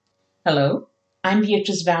Hello, I'm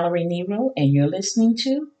Beatrice Valerie Nero, and you're listening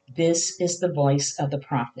to This is the Voice of the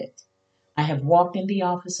Prophet. I have walked in the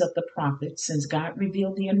office of the prophet since God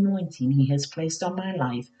revealed the anointing He has placed on my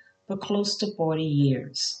life for close to 40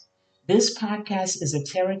 years. This podcast is a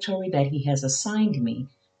territory that He has assigned me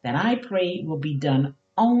that I pray will be done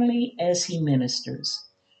only as He ministers.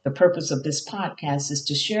 The purpose of this podcast is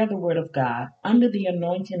to share the Word of God under the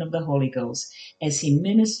anointing of the Holy Ghost as He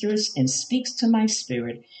ministers and speaks to my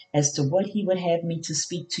spirit as to what He would have me to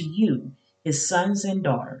speak to you, His sons and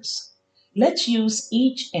daughters. Let's use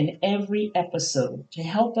each and every episode to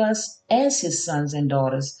help us, as His sons and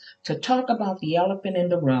daughters, to talk about the elephant in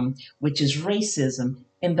the room, which is racism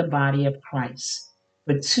in the body of Christ.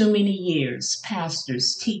 For too many years,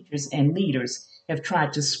 pastors, teachers, and leaders have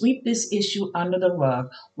tried to sweep this issue under the rug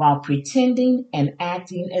while pretending and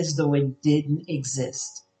acting as though it didn't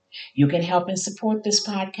exist. You can help and support this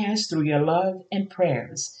podcast through your love and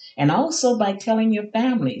prayers, and also by telling your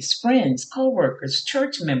families, friends, co-workers,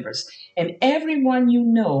 church members, and everyone you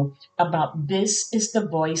know about This is the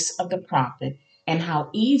Voice of the Prophet and how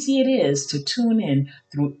easy it is to tune in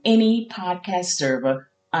through any podcast server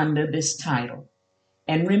under this title.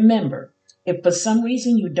 And remember, if for some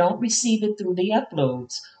reason you don't receive it through the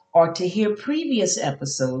uploads or to hear previous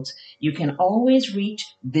episodes, you can always reach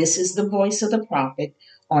This is the Voice of the Prophet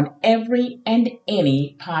on every and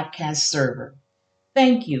any podcast server.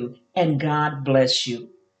 Thank you, and God bless you.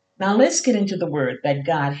 Now let's get into the word that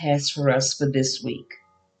God has for us for this week.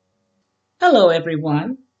 Hello,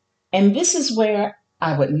 everyone. And this is where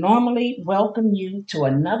I would normally welcome you to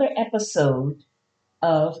another episode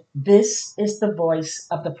of This is the Voice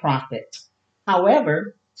of the Prophet.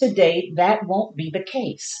 However, today that won't be the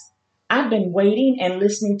case. I've been waiting and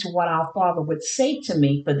listening to what our Father would say to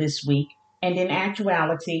me for this week, and in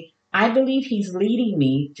actuality, I believe He's leading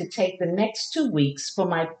me to take the next 2 weeks for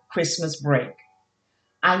my Christmas break.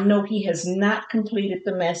 I know He has not completed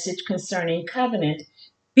the message concerning covenant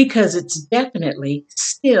because it's definitely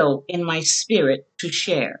still in my spirit to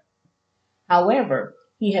share. However,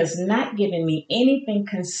 He has not given me anything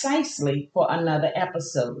concisely for another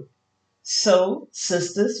episode. So,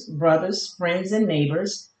 sisters, brothers, friends, and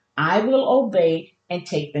neighbors, I will obey and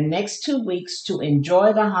take the next 2 weeks to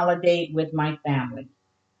enjoy the holiday with my family.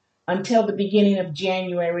 Until the beginning of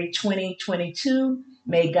January 2022,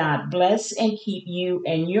 may God bless and keep you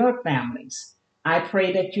and your families. I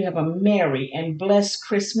pray that you have a merry and blessed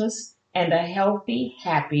Christmas and a healthy,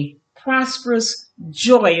 happy, prosperous,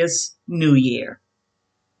 joyous New Year.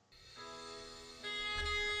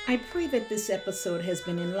 I pray that this episode has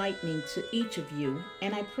been enlightening to each of you,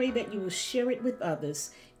 and I pray that you will share it with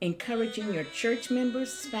others, encouraging your church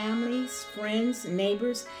members, families, friends,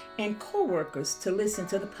 neighbors, and co-workers to listen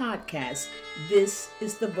to the podcast. This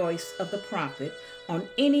is the Voice of the Prophet on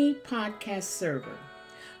any podcast server.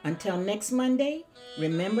 Until next Monday,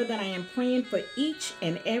 remember that I am praying for each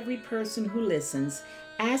and every person who listens,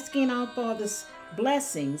 asking our Father's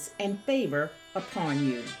blessings and favor upon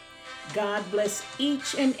you. God bless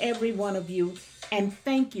each and every one of you, and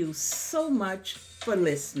thank you so much for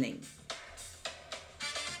listening.